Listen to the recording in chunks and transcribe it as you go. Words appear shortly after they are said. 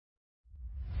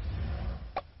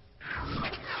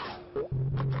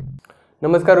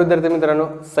नमस्कार विद्यार्थी मित्रांनो,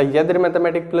 सह्याद्री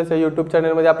मॅथमॅटिक्स प्लस या यूट्यूब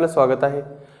चॅनलमध्ये आपलं स्वागत आहे।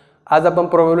 आज आपण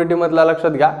प्रोबॅबिलिटी मधला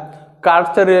लक्षात घ्या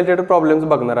कार्ड्सच्या रिलेटेड प्रॉब्लेम्स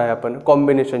बघणार आहे आपण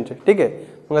कॉम्बिनेशनचे। ठीक आहे,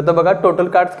 मग आता बघा टोटल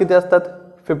कार्ड्स किती असतात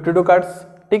 52 कार्ड्स।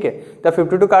 ठीक आहे, त्या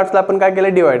 52 कार्ड्सला आपण काय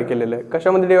केलं डिवाइड केलेलं आहे।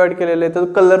 कशामध्ये डिवाइड केलेलं आहे तर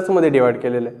कलर्समध्ये डिवाइड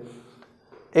केलेलं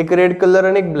आहे, एक रेड कलर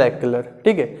आणि एक ब्लॅक कलर।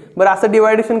 ठीक आहे, बरं असं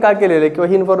डिवायडेशन का केलेलं आहे किंवा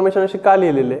ही इन्फॉर्मेशन अशी का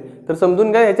लिहिलेली आहे तर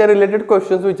समजून घ्या। याच्या रिलेटेड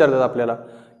क्वेश्चन्स विचारतात आपल्याला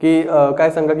की काय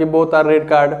सांगा की both R red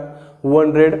card,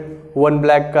 one red one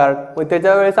black card. मग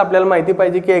त्याच्या वेळेस आपल्याला माहिती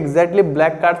पाहिजे की एक्झॅक्टली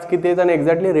ब्लॅक कार्ड्स किती आहेत आणि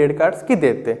एक्झॅक्टली रेड कार्ड्स किती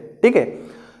आहेत ते। ठीक आहे,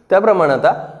 त्याप्रमाणे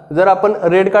आता जर आपण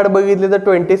रेड कार्ड बघितले तर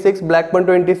 26, ब्लॅक पण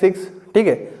 26। ठीक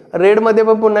आहे, रेडमध्ये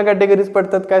पण पुन्हा कॅटेगरीज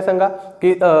पडतात, काय सांगा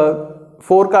की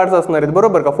 4 कार्ड्स असणार आहेत,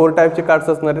 बरोबर का। 4 टाईपचे कार्ड्स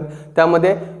असणार आहेत,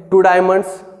 त्यामध्ये 2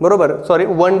 डायमंड्स, बरोबर, सॉरी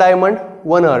 1 डायमंड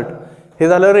 1 हार्ट, हे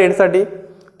झालं रेडसाठी।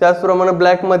 त्याचप्रमाणे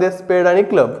ब्लॅकमध्ये स्पेड आणि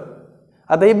क्लब।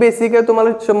 आता ही बेसिक आहे, तुम्हाला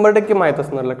 100% माहीत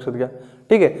असणार, लक्षात घ्या।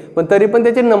 ठीक आहे, पण तरी पण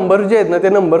त्याचे नंबर्स जे आहेत ना ते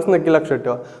नंबर्स नक्की लक्षात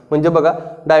ठेवा। म्हणजे बघा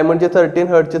डायमंडचे 13,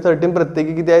 हर्टचे 13,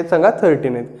 प्रत्येकी किती आहेत सांगा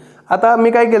 13 आहेत। आता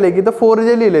मी काय केलंय की 4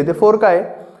 जे लिहिले ते 4 काय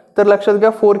तर लक्षात घ्या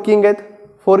 4 किंग आहेत,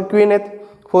 4 क्वीन आहेत,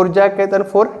 4 जॅक आहेत आणि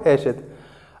 4 ॲश आहेत।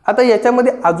 आता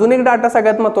याच्यामध्ये अजून एक डाटा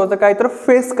सगळ्यात महत्त्वाचा काय तर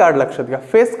फेस कार्ड लक्षात घ्या।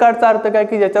 फेस कार्डचा अर्थ काय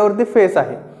की ज्याच्यावरती फेस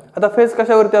आहे। आता फेस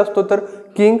कशावरती असतो तर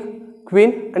किंग,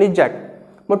 क्वीन आणि जॅक।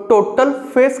 मग टोटल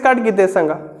फेस कार्ड किती आहे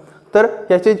सांगा तर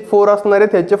याचे 4 असणार आहेत,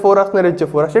 ह्याचे 4 असणार आहेत, ह्याचे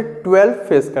 4, असे 12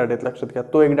 फेस कार्ड आहेत, लक्षात घ्या।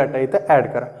 तो एक डाटा इथे ऍड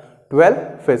करा, 12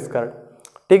 फेस कार्ड।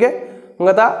 ठीक आहे, मग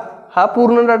आता हा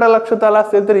पूर्ण डाटा लक्षात आला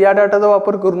असेल तर या डाटाचा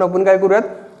वापर करून आपण काय करूयात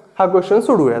हा क्वेश्चन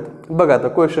सोडवूयात। बघा आता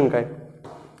क्वेश्चन काय,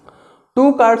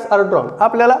 2 कार्ड्स आर ड्रॉन।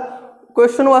 आपल्याला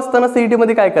क्वेश्चन वाचताना सीईटी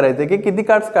मध्ये काय करायचं की किती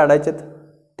कार्ड्स काढायचे,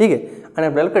 ठीक आहे, आणि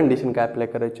आपल्याला कंडिशन काय अप्लाय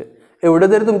करायचे, एवढं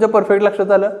जरी तुमच्या परफेक्ट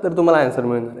लक्षात आलं तर तुम्हाला आन्सर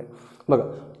मिळणार आहे। बघा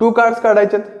 2 कार्ड्स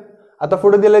काढायचे, आता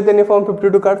पुढे दिलंय त्यांनी फॉर्म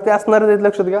 52 कार्ड, ते असणारच आहेत,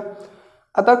 लक्षात घ्या।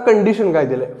 आता कंडिशन काय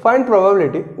दिलंय, find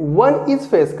probability 1 is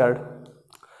face card.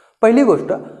 पहिली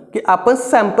गोष्ट की आपण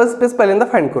सॅम्पल स्पेस पहिल्यांदा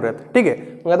फाइंड करूयात। ठीक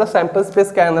आहे, मग आता सॅम्पल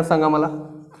स्पेस काय येणार सांगा मला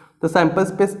तर सॅम्पल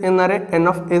स्पेस येणार आहे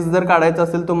n(s) जर काढायचं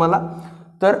असेल तुम्हाला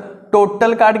तर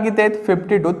टोटल कार्ड किती आहेत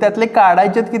 52, त्यातले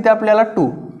काढायचे किती आपल्याला 2,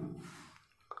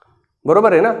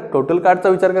 बरोबर आहे ना। टोटल कार्डचा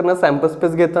विचार करणं सॅम्पल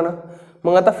स्पेस घेताना।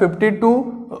 मग आता 52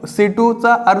 C2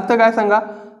 चा अर्थ काय सांगा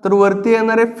तर वरती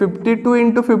येणार आहे 52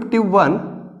 × 51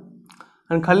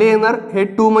 आणि खाली येणार हे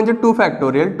 2 म्हणजे 2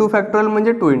 फॅक्टोरियल, 2 फॅक्टोरियल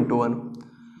म्हणजे 2 × 1।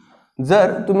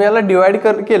 जर तुम्ही याला डिवाइड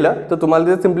केलं तर तुम्हाला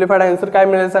त्याचं सिम्प्लिफाईड आन्सर काय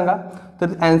मिळेल सांगा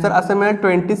तर आन्सर असं मिळेल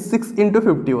 26 ×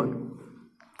 51।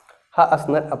 हा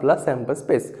असणार आपला सॅम्पल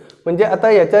स्पेस। म्हणजे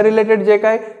आता याच्या रिलेटेड जे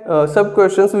काय सब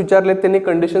क्वेश्चन्स विचारलेत त्यांनी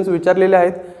कंडिशन्स विचारलेले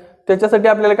आहेत, त्याच्यासाठी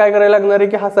आपल्याला काय करायला लागणार आहे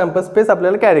की हा सॅम्पल स्पेस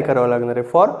आपल्याला कॅरी करावा लागणार आहे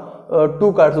फॉर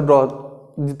 2 कार्ड्स ड्रॉ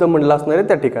जिथं म्हणलं असणार आहे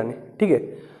त्या ठिकाणी। ठीक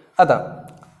आहे, आता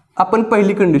आपण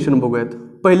पहिली कंडिशन बघूयात।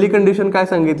 पहिली कंडिशन काय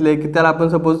सांगितलंय की त्याला आपण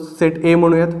सपोज सेट ए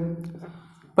म्हणूयात।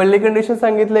 पहिली कंडिशन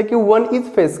सांगितलंय की 1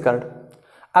 इज फेस कार्ड।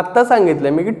 आत्ता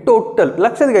सांगितलंय मी की टोटल,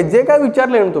 लक्षात घ्या जे काय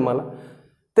विचारलंय ना तुम्हाला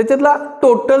त्याच्यातला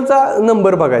टोटलचा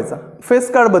नंबर बघायचा।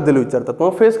 फेस कार्ड बद्दल विचारतात,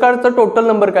 मग फेस कार्डचा टोटल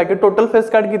नंबर काय की टोटल फेस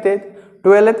कार्ड किती आहेत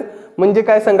 12 आहेत, म्हणजे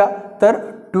काय सांगा तर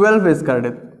 12 फेस कार्ड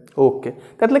आहेत। ओके,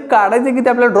 त्यातले काढायचे किती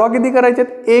आपल्याला ड्रॉ किती करायचे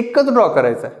आहेत, एकच ड्रॉ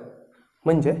करायचा आहे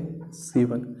म्हणजे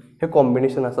C1। हे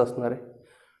कॉम्बिनेशन असं असणार आहे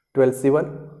 12C1,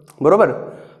 बरोबर।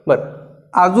 बरं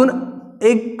अजून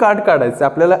एक कार्ड काढायचं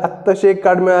आपल्याला, आत्ताशी एक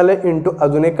कार्ड मिळाले इंटू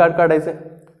अजून एक कार्ड काढायचं।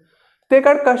 ते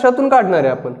कार्ड कशातून काढणार आहे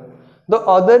आपण, the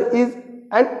other is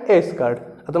an S card.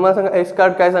 आता मला सांगा एस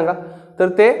कार्ड काय सांगा तर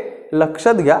ते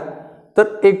लक्षात घ्या तर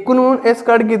एकूण म्हणून एस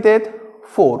कार्ड किती आहेत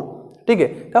 4। ठीक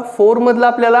आहे, त्या 4 मधला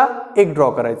आपल्याला एक ड्रॉ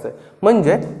करायचं आहे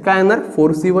म्हणजे काय येणार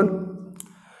 4C1।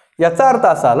 याचा अर्थ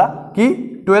असा आला की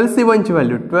 12C1 ची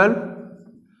व्हॅल्यू 12,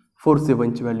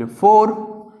 4C1 ची व्हॅल्यू 4।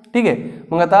 ठीक आहे,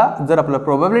 मग आता जर आपल्याला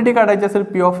प्रोबॅबिलिटी काढायची असेल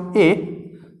P ऑफ A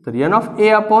तर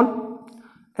n(a) अपॉन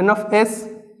n(s).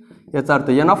 याचा अर्थ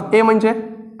n(a) म्हणजे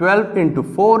 12 ×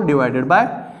 4 डिवायडेड बाय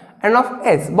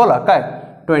n(s). बोला काय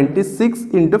 26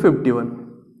 × 51।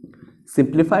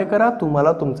 सिम्प्लिफाय करा,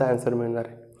 तुम्हाला तुमचा आन्सर मिळणार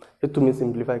आहे, हे तुम्ही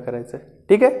सिम्प्लिफाय करायचं आहे।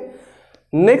 ठीक आहे,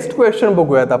 नेक्स्ट क्वेश्चन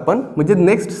बघूयात आपण, म्हणजे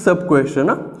नेक्स्ट सब क्वेश्चन।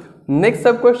 नेक्स्ट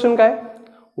सब क्वेश्चन काय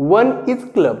 1 इज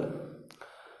क्लब।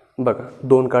 बघा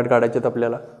 2 कार्ड काढायचे आहेत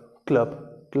आपल्याला। क्लब,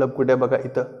 क्लब कुठे बघा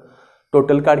इथं,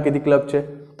 टोटल कार्ड किती क्लबचे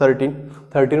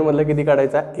 13 मधलं किती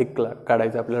काढायचा एक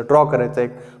काढायचा आपल्याला, ड्रॉ करायचा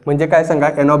एक, म्हणजे काय सांगा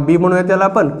n(b) म्हणूया त्याला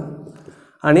आपण,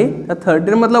 आणि त्या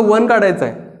 13 मधला 1 काढायचा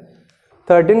आहे।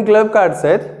 13 क्लब कार्ड्स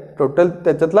आहेत टोटल,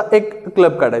 त्याच्यातला एक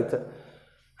क्लब काढायचा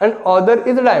आणि अदर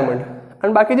इज डायमंड,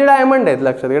 आणि बाकीचे डायमंड आहेत,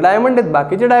 लक्षात घ्या डायमंड आहेत,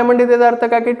 बाकीचे डायमंड आहेत। त्याचा अर्थ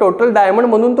काय की टोटल डायमंड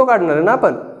म्हणून तो काढणार आहे ना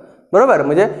आपण, बरोबर।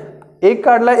 म्हणजे एक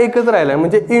काढला एकच राहिलाय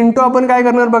म्हणजे इंटू आपण काय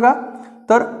करणार बघा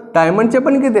तर डायमंडचे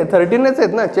पण किती आहे 13च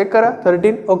आहेत ना, चेक करा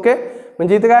 13. ओके,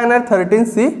 म्हणजे इथे काय येणार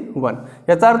 13C1.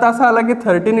 याचा अर्थ असा आला की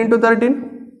 13 × 13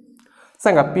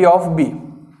 सांगा P of B.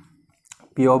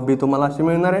 P of B तुम्हाला अशी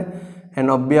मिळणार आहे N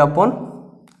of B upon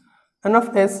N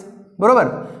of S. बरोबर,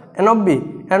 N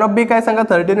ऑफ B काय सांगा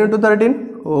 13 × 13.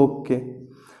 ओके,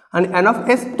 आणि N ऑफ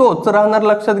S तोच राहणार,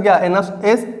 लक्षात घ्या. N ऑफ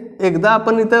S एकदा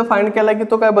आपण इथं फाइंड केला की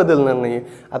तो काय बदलणार नाही.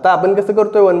 आता आपण कसं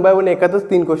करतोय 1 बाय 1 एकातच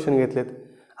 3 क्वेश्चन घेतलेत,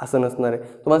 असं नसणार आहे.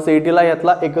 तुम्हाला CETला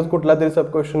यातला एकच कुठला तरी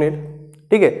सब क्वेश्चन येईल,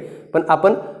 ठीक आहे. पण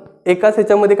आपण एकाच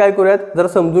ह्याच्यामध्ये काय करूयात, जरा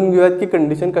समजून घेऊयात की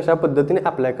कंडिशन कशा पद्धतीने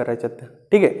अप्लाय करायच्यात त्या,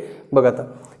 ठीक आहे. बघा आता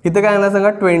इथं काय येणार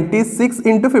सांगा 26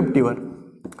 × 51.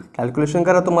 कॅल्क्युलेशन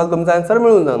करा, तुम्हाला तुमचा आन्सर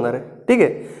मिळून जाणार आहे, ठीक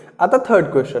आहे. आता थर्ड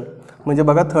क्वेश्चन, म्हणजे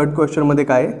बघा थर्ड क्वेश्चन मध्ये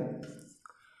काय आहे,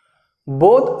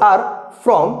 both R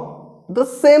from the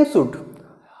same सूट.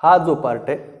 हा जो पार्ट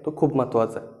आहे तो खूप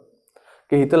महत्वाचा आहे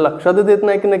की इथं लक्षात देत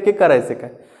नाही की नक्की करायचे काय.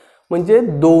 म्हणजे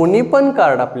दोन्ही पण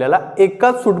कार्ड आपल्याला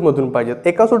एकाच सूटमधून पाहिजेत.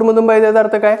 एका सूटमधून पाहिजे याचा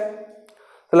अर्थ काय,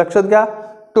 तर लक्षात घ्या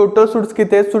टोटल सूट्स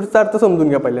किती आहेत. सूटचा अर्थ समजून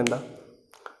घ्या पहिल्यांदा.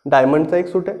 डायमंडचा एक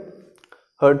सूट आहे,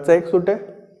 हर्टचा एक सूट आहे,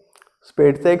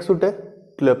 स्पेडचा एक सूट आहे,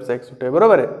 क्लबचा एक सूट आहे.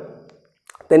 बरोबर आहे.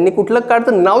 त्यांनी कुठलं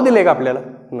कार्डचं नाव दिलंय का आपल्याला,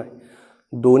 नाही.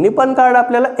 दोन्ही पण कार्ड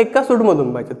आपल्याला एका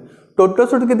सूटमधून पाहिजेत. टोटल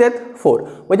सूट किती आहेत 4.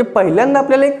 म्हणजे पहिल्यांदा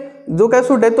आपल्याला एक जो काय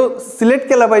सूट आहे तो सिलेक्ट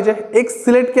केला पाहिजे, एक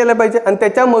सिलेक्ट केला पाहिजे आणि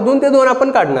त्याच्यामधून ते दोन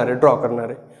आपण काढणार आहे, ड्रॉ करणार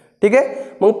आहे, ठीक आहे.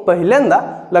 मग पहिल्यांदा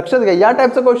लक्षात घ्या या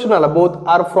टाईपचा क्वेश्चन आला, बोथ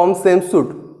आर फ्रॉम सेम सूट,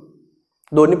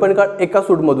 दोन्ही पण कार्ड एका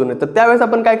सूटमधून आहे. तर त्यावेळेस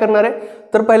आपण काय करणार आहे,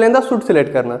 तर पहिल्यांदा सूट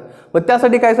सिलेक्ट करणार. मग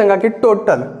त्यासाठी काय सांगा की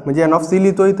टोटल, म्हणजे N ऑफ C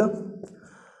लिहितो इथं.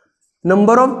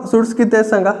 नंबर ऑफ सूट्स किती आहेत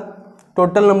सांगा,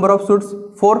 टोटल नंबर ऑफ सूट्स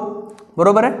 4.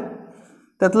 बरोबर आहे.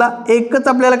 त्यातला एकच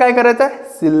आपल्याला काय करायचं आहे,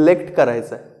 सिलेक्ट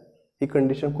करायचं आहे. ही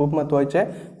कंडिशन खूप महत्त्वाची आहे,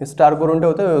 मी स्टार करून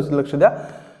ठेवतो, व्यवस्थित लक्ष द्या.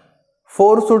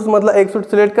 4 सूट्स मधला एक सूट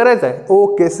सिलेक्ट करायचा आहे.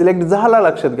 ओके, सिलेक्ट झाला,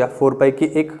 लक्षात घ्या 4 पैकी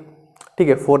एक, ठीक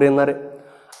आहे 4 येणार आहे.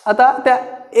 आता त्या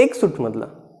एक सूट मधला,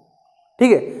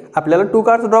 ठीक आहे, आपल्याला 2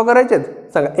 कार्ड्स ड्रॉ करायचे आहेत.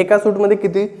 सांगा एका सूटमध्ये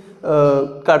किती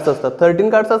कार्ड्स असतात, 13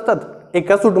 कार्ड्स असतात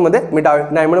एका सूटमध्ये. मी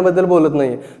डायमंडबद्दल बोलत नाही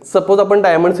आहे. सपोज आपण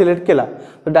डायमंड सिलेक्ट केला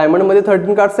तर डायमंडमध्ये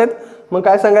 13 कार्ड्स आहेत. मग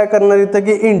काय सांगा करणार इथं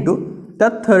की इंटू त्या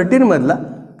 13 मधला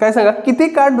काय सांगा किती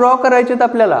कार्ड ड्रॉ करायचे आहेत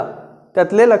आपल्याला,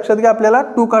 त्यातले लक्षात घ्या आपल्याला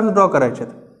 2 कार्ड्स ड्रॉ करायचे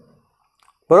आहेत.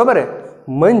 बरोबर आहे.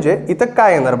 म्हणजे इथं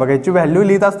काय येणार बघा, ह्याची व्हॅल्यू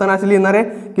लिहित असताना अशी लिहिणार आहे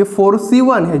की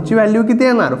 4C1 ह्याची व्हॅल्यू किती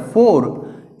येणार 4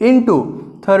 इंटू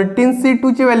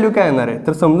 13C2 ची व्हॅल्यू काय येणार आहे,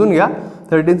 तर समजून घ्या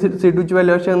 13C2 ची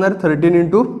व्हॅल्यू अशी येणार 13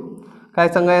 इंटू काय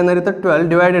सांगा येणार आहे तर 12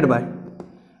 डिवायडेड बाय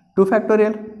 2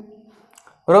 फॅक्टोरियल.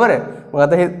 बरोबर आहे. मग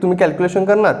आता हे तुम्ही कॅल्क्युलेशन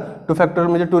करणार, 2 फॅक्टोरियल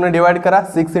म्हणजे 2 ने डिवाइड करा,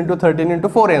 6 × 13 ×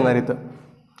 4 येणार इथं.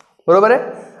 बरोबर आहे.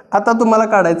 आता तुम्हाला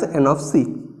काढायचं N ऑफ C.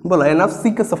 बोला N ऑफ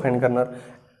C कसं फाइंड करणार,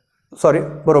 सॉरी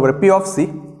बरोबर आहे P of C.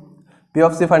 P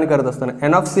of C find करत असताना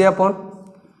N of C upon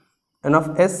N of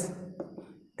S.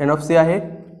 N of C आहे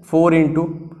 4 ×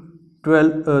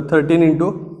 13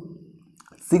 ×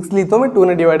 6 लिहितो मी, 2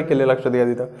 ने डिवाइड केले, लक्षात घ्या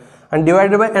तिथं. आणि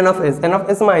divided by N of S. N of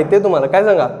S माहिती आहे तुम्हाला, काय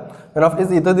सांगा N ऑफ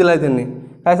S इथं दिलाय त्यांनी,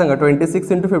 काय सांगा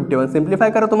 26 × 51. सिम्प्लिफाय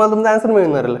करा, तुम्हाला तुमचा आन्सर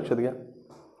मिळणार आहे. लक्षात घ्या,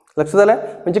 लक्षात आलंय.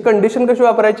 म्हणजे कंडिशन कशी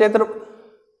वापरायची आहे, तर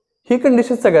ही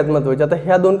कंडिशन सगळ्यात महत्त्वाची. आता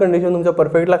ह्या 2 कंडिशन तुमच्या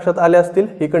परफेक्ट लक्षात आल्या असतील.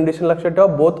 ही कंडिशन लक्षात ठेवा,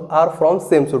 both R from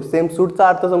same suit. Same सूटचा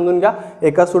अर्थ समजून घ्या,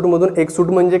 एका सूटमधून एक सूट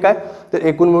म्हणजे काय, तर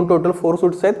एकूण मिळून टोटल 4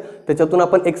 सूट्स आहेत. त्याच्यातून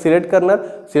आपण एक सिलेक्ट करणार.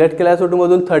 सिलेक्ट केलेल्या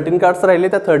सूटमधून 13 कार्ड्स राहिले,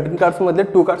 त्या 13 कार्ड्समधले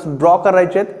 2 कार्ड्स ड्रॉ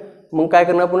करायचे आहेत. मग काय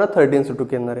करणार, पुन्हा 13C2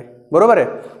 येणार आहे. बरोबर आहे.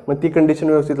 मग ती कंडिशन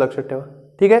व्यवस्थित लक्षात ठेवा,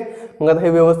 ठीक आहे. मग आता हे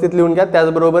व्यवस्थित लिहून घ्या.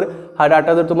 त्याचबरोबर हा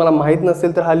डाटा जर तुम्हाला माहीत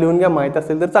नसेल तर हा लिहून घ्या, माहीत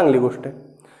असेल तर चांगली गोष्ट आहे.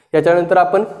 याच्यानंतर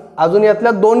आपण अजून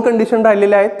यातल्या 2 कंडिशन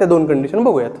राहिलेल्या आहेत, त्या 2 कंडिशन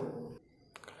बघूयात.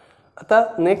 आता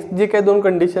नेक्स्ट जे काही 2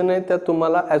 कंडिशन आहेत त्या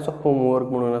तुम्हाला ॲज अ होमवर्क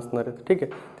म्हणून असणार आहेत, ठीक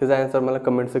आहे. त्याचा आन्सर मला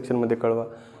कमेंट सेक्शनमध्ये कळवा,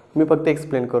 मी फक्त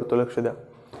एक्सप्लेन करतो, लक्ष द्या.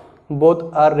 Both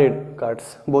R red cards.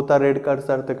 Both R red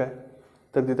कार्ड्सचा अर्थ काय,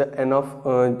 तर तिथं N ऑफ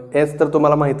S तर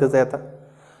तुम्हाला माहीतच आहे. आता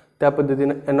त्या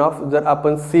पद्धतीने N ऑफ जर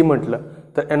आपण C म्हटलं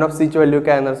तर N ऑफ C ची व्हॅल्यू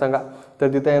काय येणार सांगा, तर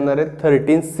तिथं येणार आहे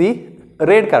 13C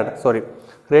red card, sorry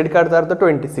red कार्डचा अर्थ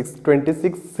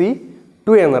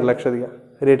 26C2 येणार. लक्षात घ्या,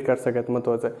 रेड कार्ड सगळ्यात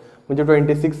महत्त्वाचं आहे, म्हणजे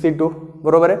 26C2.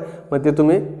 बरोबर आहे. मग ते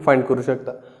तुम्ही फाइंड करू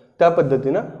शकता त्या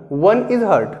पद्धतीनं. 1 इज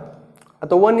हर्ट.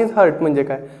 आता 1 इज हर्ट म्हणजे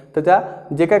काय, तर त्या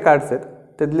जे काय कार्ड्स आहेत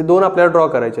त्यातले 2 आपल्याला ड्रॉ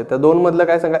करायचे. त्या 2 मधलं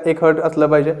काय सांगा एक हर्ट असलं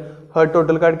पाहिजे. हर्ट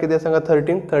टोटल कार्ड किती आहे सांगा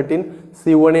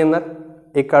 13C1 येणार.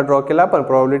 एक कार्ड ड्रॉ केला आपण,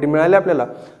 प्रॉबिलिटी मिळाली आपल्याला.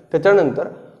 त्याच्यानंतर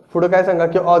पुढे काय सांगा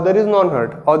की other is non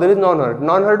hurt. Other is non hurt.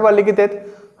 Non hurt वाले किती आहेत,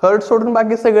 हर्ट सोडून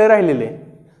बाकी सगळे राहिलेले.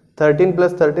 13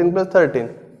 + 13 + 13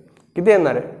 किती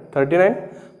येणार आहे 39.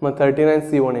 मग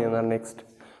 39C1 येणार नेक्स्ट.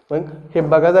 मग हे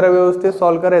बघा जरा व्यवस्थित,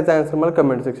 सॉल्व्ह करायचा आन्सर मला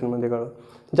कमेंट सेक्शनमध्ये कळवा.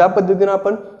 ज्या पद्धतीनं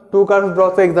आपण 2 कार्ड्स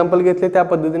ड्रॉचं एक्झाम्पल घेतले त्या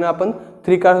पद्धतीनं आपण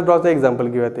 3 कार्ड्स ड्रॉचं एक्झाम्पल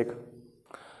घेऊयात एक.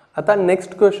 आता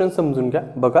नेक्स्ट क्वेश्चन समजून घ्या.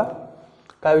 बघा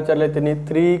काय विचारलं आहे त्यांनी,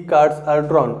 3 कार्ड्स आर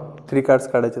ड्रॉन. 3 कार्ड्स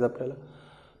काढायचे आहेत आपल्याला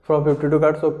फ्रॉम 52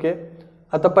 कार्ड्स. ओके,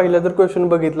 आता पहिला जर क्वेश्चन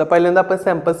बघितला, पहिल्यांदा आपण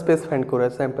सॅम्पल स्पेस फाइंड करूया.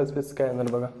 सॅम्पल स्पेस काय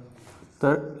येणार बघा.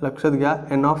 तर लक्षात घ्या,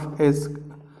 एन ऑफ एस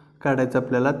काढायचं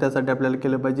आपल्याला. त्यासाठी आपल्याला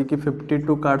केलं पाहिजे की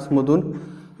 52 कार्ड्समधून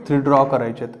 3 ड्रॉ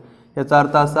करायचे आहेत. याचा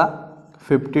अर्थ असा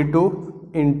 52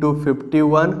 इंटू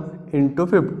 51 इंटू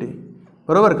 50,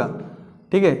 बरोबर का.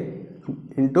 ठीक आहे,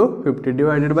 इंटू 50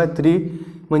 डिवायडेड बाय 3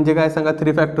 म्हणजे काय सांगा,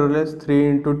 3 फॅक्टोरियल 3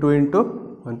 इंटू 2 इंटू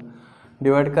 1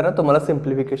 डिवाइड करा, तुम्हाला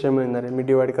सिम्प्लिफिकेशन मिळणार आहे. मी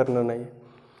डिवाइड करणार नाही.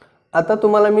 आता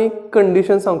तुम्हाला मी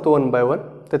कंडिशन सांगतो 1 बाय 1.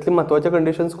 त्यातली महत्त्वाच्या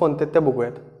कंडिशन्स कोणत्या त्या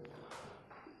बघूयात.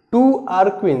 2 आर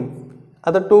क्वीन.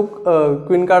 आता 2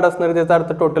 क्वीन कार्ड असणार आहे, त्याचा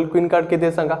अर्थ टोटल क्वीन कार्ड किती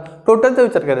आहे सांगा. टोटलचा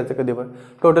विचार करायचा कधी पण.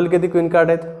 टोटल किती क्वीन कार्ड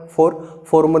आहेत, 4.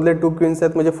 4 मधले 2 क्वीन्स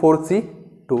आहेत म्हणजे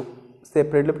 4C2.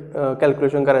 सेपरेटली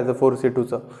कॅल्क्युलेशन करायचं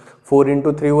 4C2चं. 4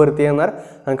 इंटू 3 वरती येणार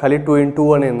आणि खाली 2 इंटू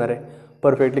 1 येणार आहे.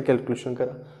 परफेक्टली कॅल्क्युलेशन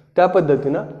करा. त्या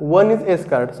पद्धतीनं 1 इज एस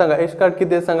कार्ड. सांगा एस कार्ड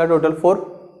किती आहे सांगा, टोटल 4.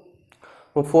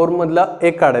 मग 4 मधला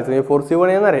एक काढायचं म्हणजे 4C1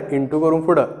 येणार आहे, इंटू करून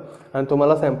पुढं. आणि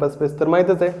तुम्हाला सॅम्पल स्पेस तर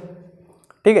माहीतच आहे.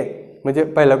 ठीक आहे, म्हणजे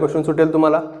पहिला क्वेश्चन सुटेल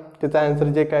तुम्हाला. त्याचा आन्सर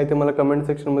जे काय ते मला कमेंट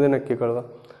सेक्शनमध्ये नक्की कळवा.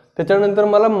 त्याच्यानंतर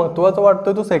मला महत्त्वाचं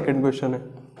वाटतं तो सेकंड क्वेश्चन आहे.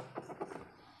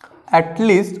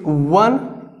 At least 1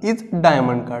 is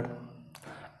diamond card.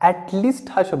 At least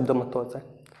हा शब्द महत्त्वाचा आहे.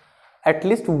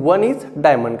 ॲटलिस्ट 1 इज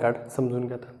डायमंड कार्ड समजून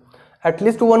घ्या.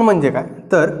 ॲटलिस्ट 1 म्हणजे काय,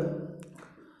 तर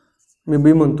मी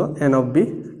बी म्हणतो एन ऑफ बी.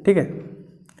 ठीक आहे,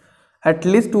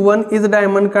 ॲटलिस्ट 1 इज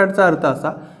डायमंड कार्डचा अर्थ असा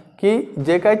की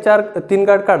जे काय 3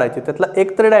 कार्ड काढायचे त्यातला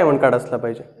एक तरी डायमंड कार्ड असला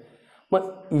पाहिजे. मग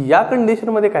या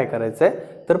कंडिशनमध्ये काय करायचं आहे,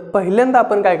 तर पहिल्यांदा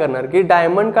आपण काय करणार की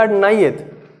डायमंड कार्ड नाही आहेत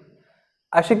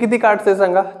असे किती कार्ड्स आहे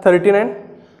सांगा, 39.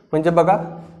 म्हणजे बघा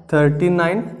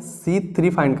 39C3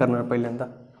 फाइंड करणार पहिल्यांदा.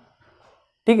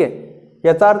 ठीक आहे,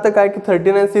 याचा अर्थ काय की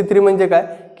 39C3 म्हणजे काय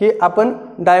की आपण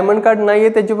डायमंड कार्ड नाही आहे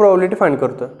त्याची प्रॉबिलिटी फाइंड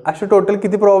करतो. अशी टोटल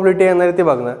किती प्रॉबिलिटी येणार आहे ते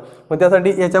बघणार. मग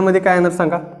त्यासाठी याच्यामध्ये काय येणार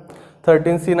सांगा,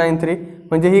 13C93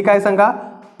 म्हणजे ही काय सांगा,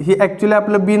 ही ॲक्च्युली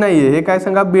आपलं बी नाही आहे, हे काय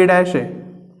सांगा बी डॅश आहे.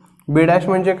 बी डॅश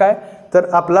म्हणजे काय, तर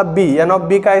आपला बी एन ऑफ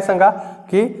बी काय सांगा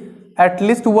की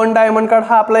ॲटलिस्ट 1 डायमंड कार्ड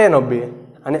हा आपला एन ऑफ बी आहे.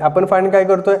 आणि आपण फाइंड काय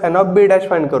करतोय, N of B dash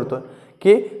find करतोय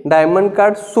की डायमंड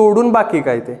कार्ड सोडून बाकी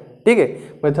काय ते. ठीक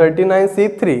आहे, मग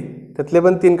 39C3 त्यातले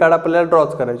पण 3 कार्ड आपल्याला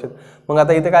ड्रॉच करायचे. मग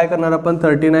आता इथे काय करणार आपण,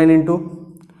 39 इंटू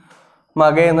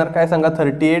मागे येणार काय सांगा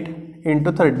 38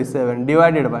 इंटू 37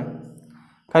 डिवायडेड बाय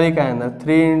खाली काय येणार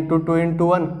 3 इंटू 2 इंटू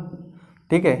 1.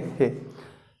 ठीक आहे, हे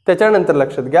त्याच्यानंतर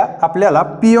लक्षात घ्या आपल्याला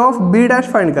P of B dash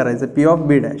find करायचं. P of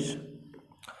B dash.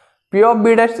 P of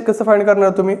B dash कसं फाइंड करणार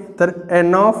तुम्ही, तर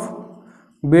N of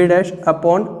B dash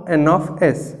upon N of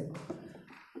S.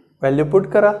 Value put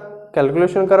करा,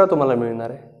 कॅल्क्युलेशन करा, तुम्हाला मिळणार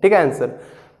आहे. ठीक आहे आन्सर.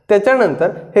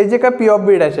 त्याच्यानंतर हे जे काय पी ऑफ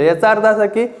बी डॅश आहे याचा अर्थ असा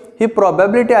की ही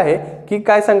प्रॉबॅबिलिटी आहे की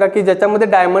काय सांगा की ज्याच्यामध्ये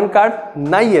डायमंड कार्ड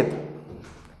नाही आहेत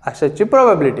अशाची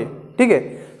प्रॉबॅबिलिटी. ठीक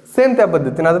आहे, सेम त्या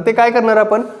पद्धतीने आता ते काय करणार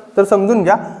आपण, तर समजून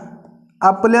घ्या.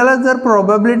 आपल्याला जर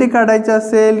प्रॉबॅबिलिटी काढायची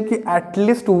असेल की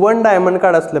ॲटलिस्ट 1 डायमंड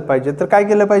कार्ड असलं पाहिजे तर काय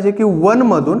केलं पाहिजे की 1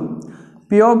 मधून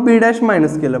P of B dash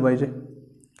minus केलं पाहिजे.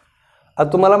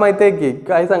 आता तुम्हाला माहिती आहे की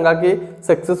काय सांगा की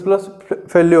success plus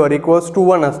failure equals to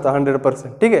 1 असतं 100%.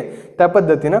 ठीक आहे, त्या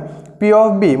पद्धतीनं पी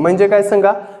ऑफ बी म्हणजे काय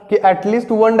सांगा की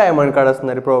ॲटलिस्ट 1 डायमंड कार्ड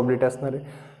असणारी प्रॉबिलिटी असणारी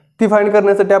ती फाइंड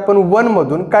करण्यासाठी आपण 1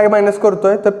 मधून काय मायनस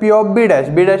करतोय, तर पी ऑफ बी डॅश.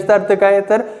 बी डॅशचा अर्थ काय आहे,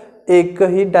 तर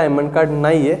एकही डायमंड कार्ड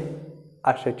नाही आहे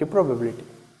अशाची प्रॉबिलिटी.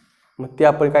 मग ती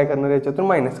आपण काय करणार, याच्यातून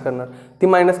मायनस करणार. ती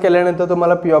मायनस केल्यानंतर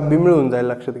तुम्हाला पी ऑफ बी मिळून जाईल.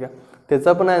 लक्षात घ्या,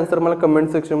 त्याचा पण आन्सर मला कमेंट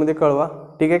सेक्शनमध्ये कळवा.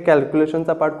 ठीक आहे,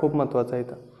 कॅल्क्युलेशनचा पार्ट खूप महत्त्वाचा आहे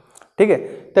इथं. ठीक आहे,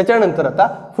 त्याच्यानंतर आता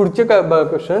पुढचे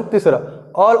क्वेश्चन तिसरं,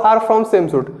 all R from same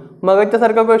suit.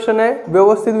 मगाच्यासारखा question आहे,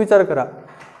 व्यवस्थित विचार करा.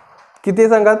 किती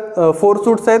सांगा, 4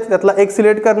 सूट्स आहेत त्यातला एक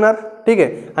सिलेक्ट करणार. ठीक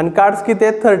आहे, आणि कार्ड्स किती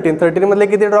आहेत 13 मधले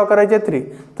किती ड्रॉ करायचे 3.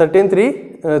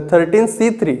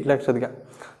 13C3 लक्षात घ्या.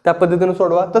 त्या पद्धतीने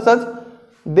सोडवा. तसंच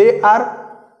दे आर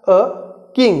अ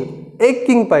किंग, एक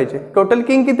किंग पाहिजे. टोटल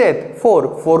किंग किती आहेत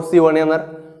 4C1 येणार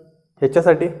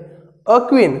ह्याच्यासाठी. अ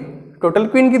क्वीन, टोटल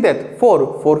क्वीन किती आहेत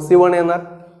 4C1 येणार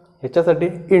ह्याच्यासाठी.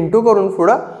 इंटू करून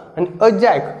पुढं आणि अ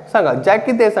जॅक सांगा, जॅक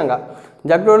किती आहे सांगा,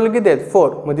 जॅक टोटल किती आहेत 4.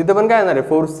 मग तिथे पण काय येणार आहे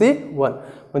 4C1.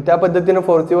 मग त्या पद्धतीनं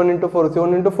 4C1 into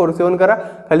 4C1 into 4C1 करा.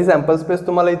 खाली सॅम्पल स्पेस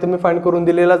तुम्हाला इथं मी फाइंड करून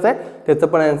दिलेलाच आहे, त्याचं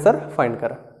पण आन्सर फाइंड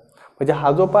करा. म्हणजे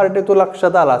हा जो पार्ट आहे तो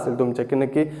लक्षात आला असेल तुमच्या की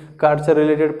नक्की कार्डच्या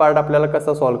रिलेटेड पार्ट आपल्याला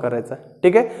कसा सॉल्व्ह करायचा आहे.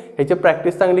 ठीक आहे, ह्याची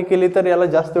प्रॅक्टिस चांगली केली तर याला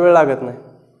जास्त वेळ लागत नाही,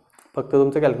 फक्त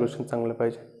तुमचं कॅल्क्युलेशन चांगलं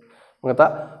पाहिजे. मग आता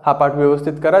हा पाठ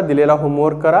व्यवस्थित करा, दिलेला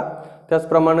होमवर्क करा.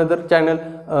 त्याचप्रमाणे जर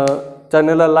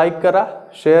चॅनलला लाईक करा,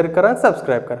 शेअर करा,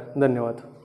 सबस्क्राईब करा. धन्यवाद.